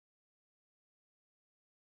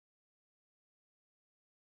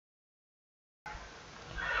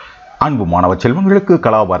அன்பு மாணவ செல்வங்களுக்கு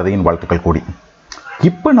கலாபாரதியின் வாழ்த்துக்கள் கூடி.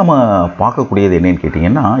 இப்போ நம்ம பார்க்கக்கூடியது என்னன்னு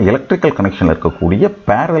கேட்டிங்கன்னா, எலக்ட்ரிக்கல் கனெக்ஷனில் இருக்கக்கூடிய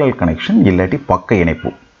பேரலல் கனெக்ஷன் இல்லாட்டி பக்க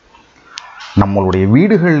இணைப்பு. நம்மளுடைய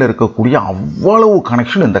வீடுகளில் இருக்கக்கூடிய அவ்வளவு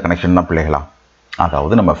கனெக்ஷன் இந்த கனெக்ஷன் தான் பிள்ளைகளா.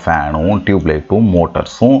 அதாவது நம்ம ஃபேனும் டியூப்லைட்டும்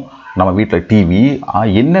மோட்டர்ஸும் நம்ம வீட்டில் டிவி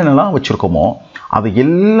என்னென்னலாம் வச்சுருக்கோமோ அது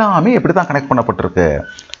எல்லாமே எப்படி தான் கனெக்ட் பண்ணப்பட்டிருக்கு,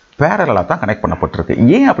 பேரலாக தான் கனெக்ட் பண்ணப்பட்டிருக்கு.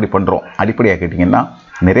 ஏன் அப்படி பண்ணுறோம் அடிப்படையாக கேட்டிங்கன்னா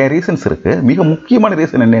நிறைய ரீசன்ஸ் இருக்குது. மிக முக்கியமான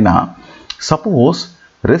ரீசன் என்னென்னா, சப்போஸ்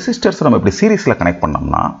ரெசிஸ்டர்ஸ் நம்ம இப்படி சீரீஸில் கனெக்ட்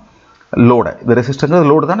பண்ணோம்னா லோடை, இந்த ரெசிஸ்டருங்கிறது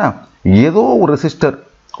லோடு தானே, ஏதோ ஒரு ரெசிஸ்டர்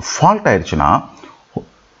ஃபால்ட் ஆயிடுச்சுன்னா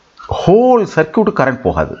ஹோல் சர்க்யூட்டு கரண்ட்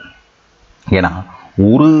போகாது. ஏன்னா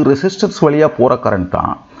ஒரு ரெசிஸ்டர்ஸ் வழியாக போகிற கரண்ட்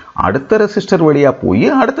தான் அடுத்த ரெசிஸ்டர் வழியாக போய்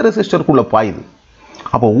அடுத்த ரெசிஸ்டருக்குள்ளே பாயுது.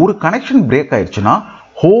 அப்போ ஒரு கனெக்ஷன் பிரேக் ஆயிடுச்சுன்னா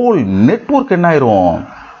ஹோல் நெட்வொர்க் என்ன ஆயிரும்,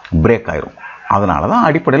 பிரேக் ஆயிரும். அதனால தான்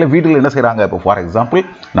அடிப்படையில் வீட்டில் என்ன செய்கிறாங்க, இப்போ ஃபார் எக்ஸாம்பிள்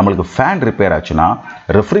நம்மளுக்கு ஃபேன் ரிப்பேர் ஆச்சுன்னா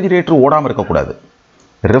ரெஃப்ரிஜிரேட்டர் ஓடாமல் இருக்கக்கூடாது,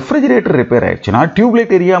 ரெஃப்ரிஜிரேட்டர் ரிப்பேர் ஆயிடுச்சுன்னா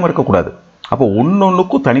டியூப்லைட் எரியாமல் இருக்கக்கூடாது. அப்போ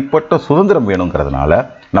ஒன்றொன்றுக்கும் தனிப்பட்ட சுதந்திரம் வேணுங்கிறதுனால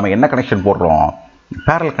நம்ம என்ன கனெக்ஷன் போடுறோம்,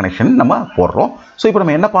 பேரல் கனெக்ஷன் நம்ம போடுறோம். ஸோ இப்போ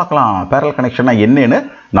நம்ம என்ன பார்க்கலாம், பேரல் கனெக்ஷன்னா என்னன்னு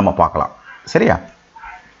நம்ம பார்க்கலாம். சரியா,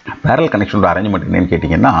 பேரல் கனெக்ஷனோட அரேஞ்ச்மெண்ட் என்னன்னு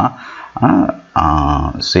கேட்டிங்கன்னா,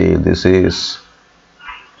 சே திஸ் இஸ்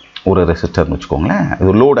ஒரு ரெசிஸ்டர்னு வச்சுக்கோங்களேன்,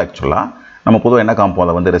 இது லோடு. ஆக்சுவலாக நம்ம பொதுவாக என்ன காம்போம்,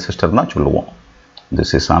 அதை வந்து ரெசிஸ்டர் தான் சொல்லுவோம்.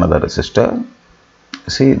 This is another resistor,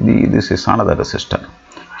 see this is another resistor.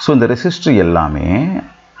 So இந்த ரெசிஸ்டர் எல்லாமே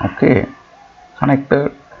okay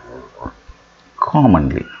connected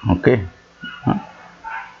commonly. Okay,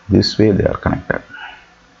 this way they are connected.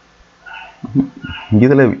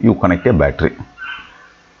 இதில் you connect A battery.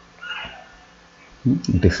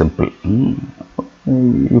 It is simple.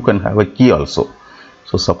 You can have a key also.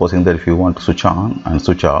 So supposing that if you want to சுவிட்ச் on and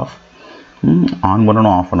சுவிட்ச் of, on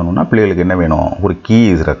பண்ணணும் of பண்ணணும்னா பிள்ளைகளுக்கு என்ன வேணும், ஒரு key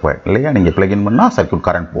is required இல்லையா. நீங்கள் பிளக்இன் பண்ணால் சர்க்யூட்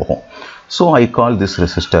கரண்ட் போகும். So I call this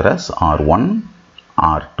resistor as R1,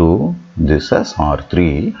 R2, this as R3.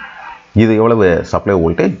 இது எவ்வளவு சப்ளை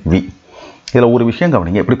வோல்டேஜ் V. இதில் ஒரு விஷயம்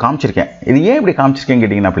கவனிங்க, இப்படி காமிச்சிருக்கேன். இது ஏன் இப்படி காமிச்சிருக்கேன்னு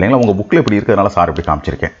கேட்டிங்கன்னா பிள்ளைங்களா, உங்கள் புக்கில் இப்படி இருக்கிறதுனால சார் இப்படி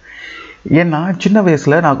காமிச்சிருக்கேன். ஏன்னா சின்ன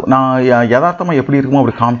வயசில் நான் யதார்த்தமாக எப்படி இருக்குமோ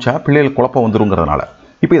அப்படி காமிச்சா பிள்ளைகளுக்கு குழப்பம் வந்துருங்கிறதுனால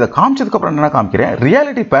இப்போ இதை காமிச்சதுக்கப்புறம் என்ன காமிக்கிறேன்,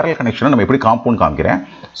 ரியாலிட்டி பேரல் கனெக்ஷனை நம்ம எப்படி காம்போன்னு காமிக்கிறேன்.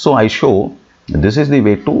 So I show this is the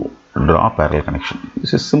way to draw barrel connection.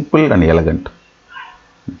 This is simple and elegant.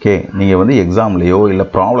 Okay, நீங்கள் வந்து எக்ஸாம்லேயோ இல்லை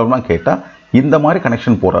ப்ராப்ளம்லாம் கேட்டால் இந்த மாதிரி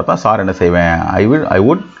கனெக்ஷன் போடுறது தான் சார் என்ன செய்வேன், ஐ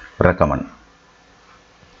வுட் ரெக்கமெண்ட்.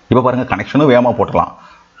 இப்போ பாருங்கள், கனெக்ஷனும் வேகமாக போட்டலாம்.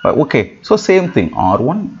 Okay, so same thing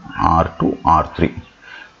R1, R2, R3.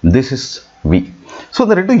 This is V. So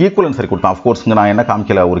இந்த ரெண்டும் ஈக்குவலன்ட் சர்க்யூட் தான். அஃப்கோர்ஸ் இங்கே நான் என்ன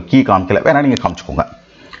காமிக்கல, ஒரு கீ காமிக்கல, வேணா நீங்கள் காமிச்சுக்கோங்க.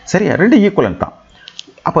 சரியா, ரெண்டு ஈக்குவலன்ட் தான்.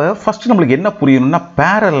 அப்போ ஃபஸ்ட்டு நம்மளுக்கு என்ன புரியணும்னா,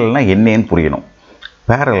 பேரலல்னா என்னன்னு புரியணும்.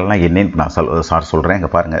 பேரலல்னா என்னன்னு நான் சார் சொல்கிறேன். இங்கே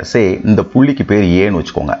பாருங்கள், சே இந்த புள்ளிக்கு பேர் ஏன்னு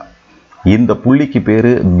வச்சுக்கோங்க, இந்த புள்ளிக்கு பேர்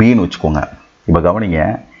பின்னு வச்சுக்கோங்க. இப்போ கவனிங்க,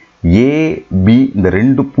 ஏபி இந்த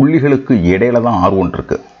ரெண்டு புள்ளிகளுக்கு இடையில தான் R1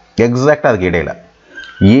 இருக்குது, எக்ஸாக்டாக அதுக்கு இடையில.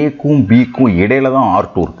 ஏக்கும் பிக்கும் இடையில தான்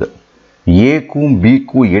R2 இருக்குது, ஏக்கும்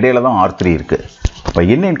பிக்கும் இடையில தான் R3 இருக்குது. இப்போ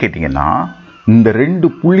என்னன்னு கேட்டிங்கன்னா, இந்த ரெண்டு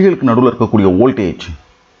புள்ளிகளுக்கு நடுவில் இருக்கக்கூடிய வோல்டேஜ்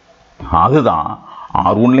அதுதான்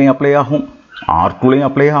R1லையும் அப்ளை ஆகும், R2லையும்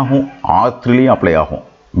அப்ளை ஆகும், R3லையும் அப்ளை ஆகும்.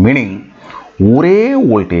 மீனிங் ஒரே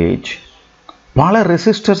வோல்டேஜ் பல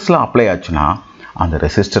ரெசிஸ்டர்ஸில் அப்ளை ஆச்சுன்னா அந்த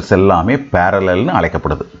ரெசிஸ்டர்ஸ் எல்லாமே பேரலல்னு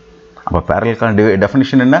அழைக்கப்படுது. அப்போ பேரலுக்கான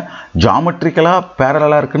டெஃபினிஷன் என்ன, ஜாமெட்ரிக்கலாக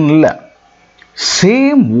பேரலாக இருக்குன்னு இல்லை,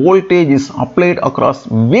 same voltage is applied across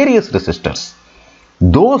various resistors.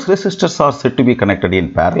 Those resistors are said to be connected in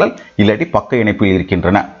parallel, இல்லாட்டி பக்க இணைப்பில்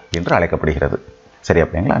இருக்கின்றன என்று அழைக்கப்படுகிறது. சரியா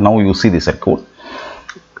பிள்ளைங்களா. now you see the circuit.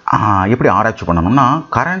 எப்படி ஆராய்ச்சி பண்ணணும்னா,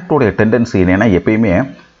 கரண்ட்டோடைய டெண்டன்சி என்னென்னா எப்பயுமே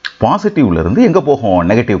பாசிட்டிவ்லேருந்து எங்கே போகும்,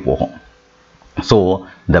 நெகட்டிவ் போகும். ஸோ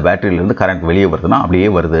இந்த பேட்டரியிலேருந்து கரண்ட் வெளியே வருதுன்னா அப்படியே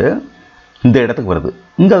வருது, இந்த இடத்துக்கு வருது,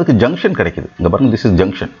 இங்கே அதுக்கு ஜங்ஷன் கிடைக்குது. இங்கே பாருங்கள், திஸ் இஸ்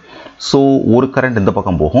ஜங்ஷன். ஸோ ஒரு கரண்ட் இந்த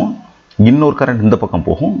பக்கம் போகும், இன்னொரு கரண்ட் இந்த பக்கம்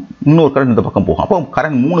போகும், இன்னொரு கரண்ட் இந்த பக்கம் போகும். அப்போ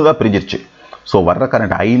கரண்ட் 3 தான் பிரிஞ்சிருச்சு. ஸோ வர்ற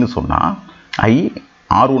கரண்ட் ஐன்னு சொன்னால் ஐ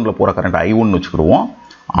R1ல் போகிற கரண்ட் I1னு வச்சுக்கிடுவோம்,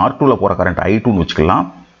 R2ல் போகிற கரண்ட் I2னு வச்சுக்கலாம்,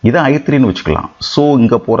 இதை I3ன்னு வச்சுக்கலாம். ஸோ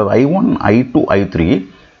இங்கே போகிறது I1, I2, I3.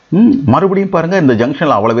 மறுபடியும் பாருங்கள், இந்த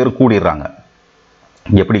ஜங்ஷனில் அவ்வளோ பேர் கூடிடுறாங்க.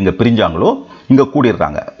 எப்படி இங்கே பிரிஞ்சாங்களோ இங்கே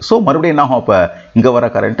கூடிடுறாங்க. ஸோ மறுபடியும் என்ன ஆகும், அப்போ இங்கே வர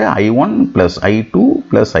கரண்ட்டு I1 + I2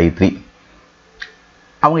 + I3.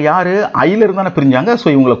 அவங்க யார், ஐயில் தானே பிரிஞ்சாங்க. ஸோ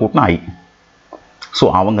இவங்களை கூட்டினா ஐ. ஸோ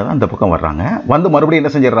அவங்க தான் இந்த பக்கம் வர்றாங்க, வந்து மறுபடியும்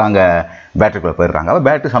என்ன செஞ்சிடறாங்க, பேட்டரிக்குள்ளே போயிடுறாங்க. அவர்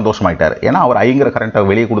பேட்டரி சந்தோஷமாயிட்டார், ஏன்னா அவர் ஐங்கிற கரண்ட்டை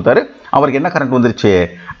வெளியே கொடுத்தாரு, அவருக்கு என்ன கரண்ட் வந்துருச்சு,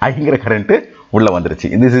 ஐங்கிற கரண்ட்டு உள்ளே வந்துருச்சு.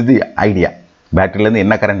 This is the idea. பேட்டரியிலேருந்து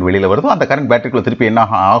என்ன கரண்ட் வெளியில் வருதோ அந்த கரண்ட் பேட்டரிக்குள்ளே திருப்பி என்ன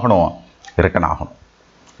ஆகணும், ரிட்டர்ன் ஆகணும்.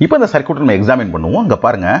 இப்போ இந்த சர்க்யூட் நம்ம எக்ஸாமின் பண்ணுவோம். அங்கே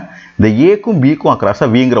பாருங்கள், இந்த ஏக்கும் பிக்கும் அக்ராஸாக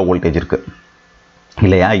விங்கிற வோல்டேஜ் இருக்குது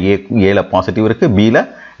இல்லையா? ஏல பாசிட்டிவ் இருக்குது, பியில்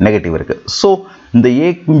நெகட்டிவ் இருக்குது. ஸோ இந்த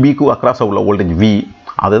ஏக்கும் பிக்கும் அக்ராஸாக உள்ள வோல்டேஜ் வி,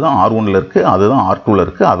 அதுதான் R1ல் இருக்குது, அதுதான் R2ல்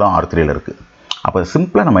இருக்குது, அதுதான் R3ல் இருக்குது. அப்போ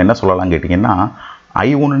சிம்பிளாக நம்ம என்ன சொல்லலாம் கேட்டிங்கன்னா,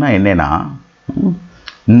 I1னா என்னன்னா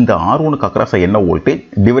இந்த R1க்கு அக்ராஸாக என்ன வோல்டேஜ்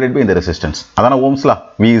டிவைடட் பை இந்த ரெசிஸ்டன்ஸ். அதான ஓம்ஸ்லா,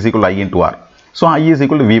 V is equal to I into R. So I is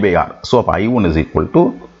equal to V by R. So அப்போ I1 is equal to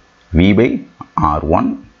V by R1.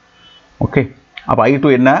 Okay, அப்போ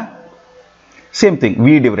I2 என்ன? Same thing,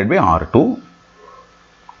 V divided by R2.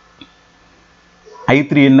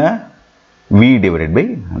 I3 என்ன? V divided by,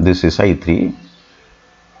 this is I3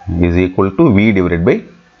 is equal to V divided by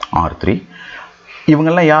R3.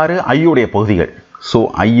 இவங்கெல்லாம் யாரு? I உடைய பகுதிகள். So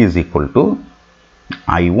I is equal to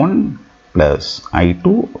I1 plus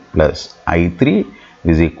I2 plus I3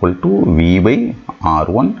 is equal to V by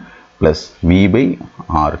R1 plus V by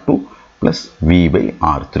R2 plus V by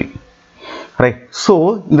R3. Right. So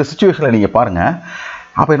இந்த சிச்சுவேஷனில் நீங்கள் பாருங்கள்,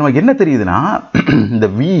 அப்போ நமக்கு என்ன தெரியுதுன்னா, இந்த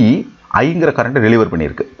V ஐங்கிற கரண்ட்டை டெலிவர்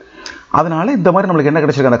பண்ணியிருக்கு. அதனால் இந்த மாதிரி நம்மளுக்கு என்ன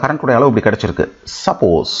கிடச்சிருக்கு, அந்த கரண்ட்டோட அளவு இப்படி கிடச்சிருக்கு.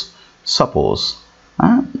 சப்போஸ்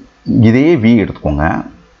இதே V எடுத்துக்கோங்க.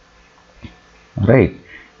 ரைட்.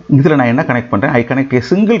 இதில் நான் என்ன கனெக்ட் பண்ணுறேன்? ஐ கனெக்ட் ஏ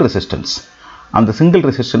சிங்கிள் ரெசிஸ்டன்ஸ். அந்த சிங்கிள்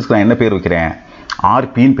ரெசிஸ்டன்ஸ்க்கு நான் என்ன பேர் வைக்கிறேன்?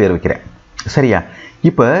 ஆர்பின்னு பேர் வைக்கிறேன். சரியா?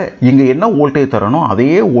 இப்போ இங்கே என்ன வோல்டேஜ் தரணும்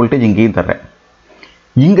அதே வோல்டேஜ் இங்கேயும் தர்றேன்.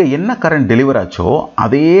 இங்கே என்ன கரண்ட் டெலிவர் ஆச்சோ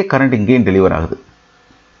அதே கரண்ட் இங்கேயும் டெலிவர் ஆகுது.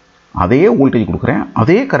 அதே வோல்டேஜ் கொடுக்குறேன்,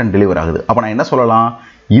 அதே கரண்ட் டெலிவர் ஆகுது. அப்போ நான் என்ன சொல்லலாம்?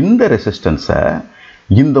 இந்த ரெசிஸ்டன்ஸை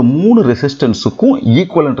இந்த 3 ரெசிஸ்டன்ஸுக்கும்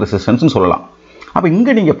ஈக்குவலன்ட் ரெசிஸ்டன்ஸ்னு சொல்லலாம். அப்போ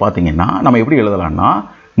இங்கே நீங்கள் பார்த்தீங்கன்னா நம்ம எப்படி எழுதலாம்னா,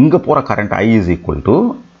 இங்கே போகிற current I is equal to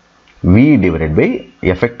V divided by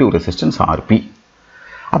effective resistance RP.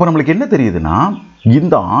 அப்போ நம்மளுக்கு என்ன தெரியுதுன்னா,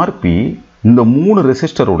 இந்த RP இந்த 3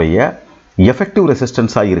 ரெசிஸ்டருடைய எஃபெக்டிவ்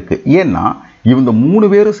ரெசிஸ்டன்ஸாக இருக்குது. ஏன்னா இந்த 3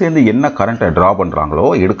 பேரும் சேர்ந்து என்ன கரண்ட்டை ட்ரா பண்ணுறாங்களோ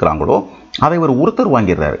எடுக்கிறாங்களோ அதை ஒருத்தர்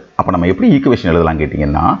வாங்கிடுறாரு. அப்போ நம்ம எப்படி ஈக்குவேஷன் எழுதலாம்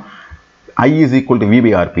கேட்டிங்கன்னா, I is equal to V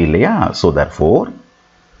by RP இல்லையா? So therefore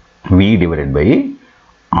V divided by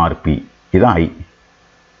RP, இதுதான் I,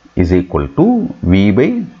 is equal to V by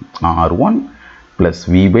R1 plus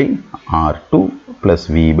V by R2 plus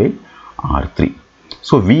V by R3.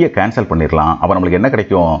 So Vயை cancel பண்ணிடலாம். அப்போ நம்மளுக்கு என்ன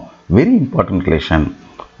கிடைக்கும்? Very important relation,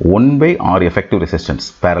 1 by R effective resistance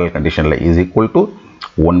parallel conditionல is equal to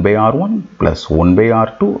 1 by R1 plus 1 by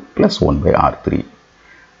R2 plus 1 by R3.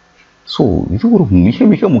 So இது ஒரு மிக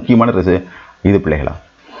மிக முக்கியமான இது பிள்ளைகளா.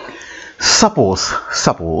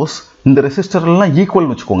 சப்போஸ் இந்த ரெசிஸ்டர்லாம்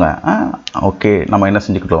ஈக்குவல்னு வச்சுக்கோங்க. ஓகே, நம்ம என்ன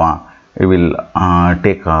செஞ்சுக்கிட்டோம்? we will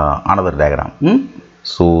take another diagram.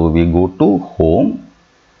 So we go to home,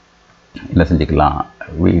 என்ன செஞ்சுக்கலாம்?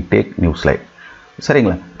 we take new slide.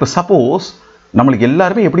 சரிங்களா? இப்போ சப்போஸ் நம்மளுக்கு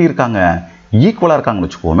எல்லாருமே எப்படி இருக்காங்க? ஈக்குவலாக இருக்காங்கன்னு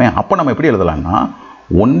வச்சுக்கோமே. அப்போ நம்ம எப்படி எழுதலாம்னா,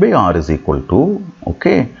 1 by R is equal to,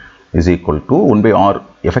 okay, is equal to 1 by R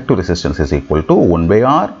effective resistance is equal to 1 by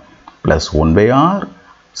R plus 1 by R.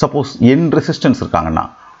 Suppose n resistance இருக்காங்கன்னா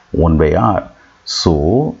 1 by R. ஸோ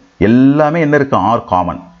எல்லாமே என்ன இருக்குது? R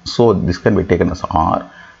common. So this can be taken as R,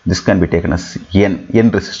 this can be taken as n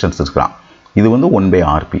resistance இருக்கலாம். இது 1 by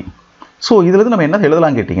RP. So இதில் நம்ம என்ன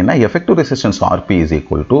எழுதலாம் கேட்டிங்கன்னா, effective resistance RP is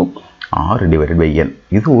equal to R divided by n.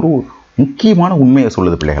 இது ஒரு முக்கியமான உண்மையை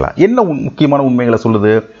சொல்லுது பிள்ளைகளா. என்ன முக்கியமான உண்மைகளை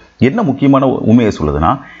சொல்லுது? என்ன முக்கியமான உண்மையை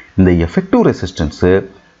சொல்லுதுன்னா, இந்த எஃபெக்டிவ் ரெசிஸ்டன்ஸு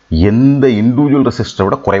எந்த இண்டிவிஜுவல் ரெசிஸ்டரை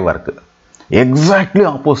விட குறைவாக இருக்குது. Exactly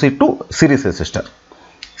opposite to serious resistor.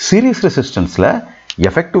 Series ரெசிஸ்டன்ஸில்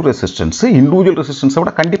effective resistance individual ரெசிஸ்டன்ஸை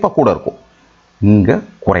விட கண்டிப்பாக கூட இருக்கும், இங்கே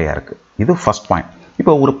குறையாக இருக்குது. இது ஃபஸ்ட் பாயிண்ட்.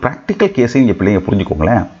 இப்போ ஒரு ப்ராக்டிக்கல் கேஸையும் இங்கே பிள்ளைங்க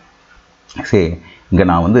புரிஞ்சுக்கோங்களேன். சரி, இங்கே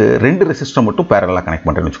நான் 2 ரெசிஸ்டர் மட்டும் பேரலாக கனெக்ட்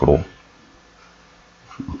பண்ணுறேன்னு வச்சுக்கிடுவோம்.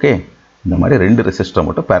 ஓகே, இந்த மாதிரி 2 ரெசிஸ்டர்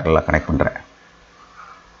மட்டும் பேரலாக கனெக்ட் பண்ணுறேன்.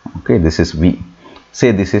 Okay, this is V. Say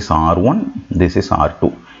this is R1, this is R2.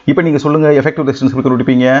 இப்போ நீங்கள் சொல்லுங்கள், எஃபெக்டிவ் ரெசிஸ்டன்ஸ் எப்படி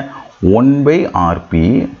கண்டுபிடிப்பீங்க? 1 by RP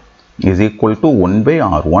is equal to 1 by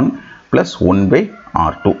R1 plus 1 by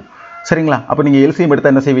R2. சரிங்களா? அப்போ நீங்கள் எல்சிஎம்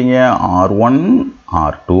எடுத்தால் என்ன செய்வீங்க? R1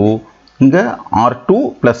 R2, இங்கே R2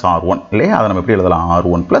 plus R1 இல்லையா? அதை நம்ம எப்படி எழுதலாம்?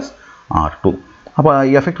 R1 plus R2. அப்போ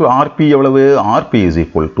எஃபெக்டிவ் RP எவ்வளவு? RP is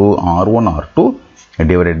equal to R1 R2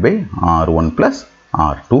 divided by R1 plus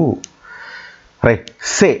R2. Right.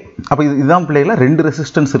 சே அப்போ இதுதான் பிள்ளைகளா 2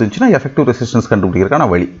 ரெசிஸ்டன்ஸ் இருந்துச்சுன்னா எஃபெக்டிவ் ரெசிஸ்டன்ஸ் கண்டுபிடிக்கிறதுக்கான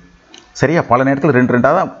வழி. சரியா? பல நேரத்தில் 2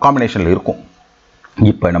 தான் காம்பினேஷனில் இருக்கும்.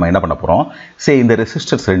 இப்போ நம்ம என்ன பண்ண போகிறோம்? சே இந்த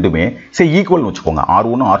ரெசிஸ்டன்ஸ் ரெண்டுமே ஈக்குவல்னு வச்சுக்கோங்க.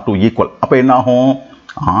 R1 R2 equal. அப்போ என்ன ஆகும்?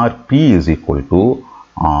 RP is equal to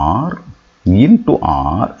R into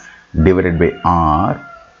R divided by R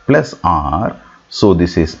plus R. So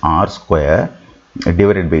this is R square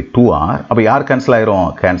divided by 2R. அப்போ யார் கேன்சல்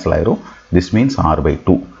ஆயிரும்? This means R by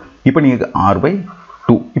 2. இப்போ நீங்கள் R by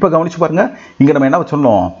 2. இப்போ கவனிச்சு பாருங்க, இங்கே நம்ம என்ன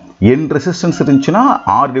சொன்னோம், n ரெசிஸ்டன்ஸ் இருந்துச்சுன்னா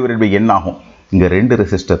R/n ஆகும். இங்கே 2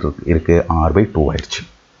 ரெசிஸ்டர் இருக்குது, R/2 ஆயிடுச்சு.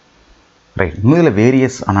 ரைட், இன்னும் இதில்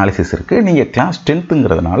வேரியஸ் அனாலிசிஸ் இருக்குது. நீங்கள் கிளாஸ்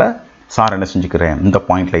 10ங்கிறதுனால சார் என்ன செஞ்சுக்கிறேன், இந்த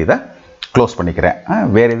பாயிண்டில் இதை க்ளோஸ் பண்ணிக்கிறேன்.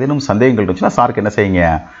 வேறு ஏதேனும் சந்தேகங்கள் இருந்துச்சுன்னா சாருக்கு என்ன செய்யுங்க,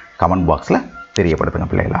 கமெண்ட் பாக்ஸில் தெரியப்படுத்துங்க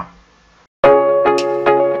பிள்ளைகளா.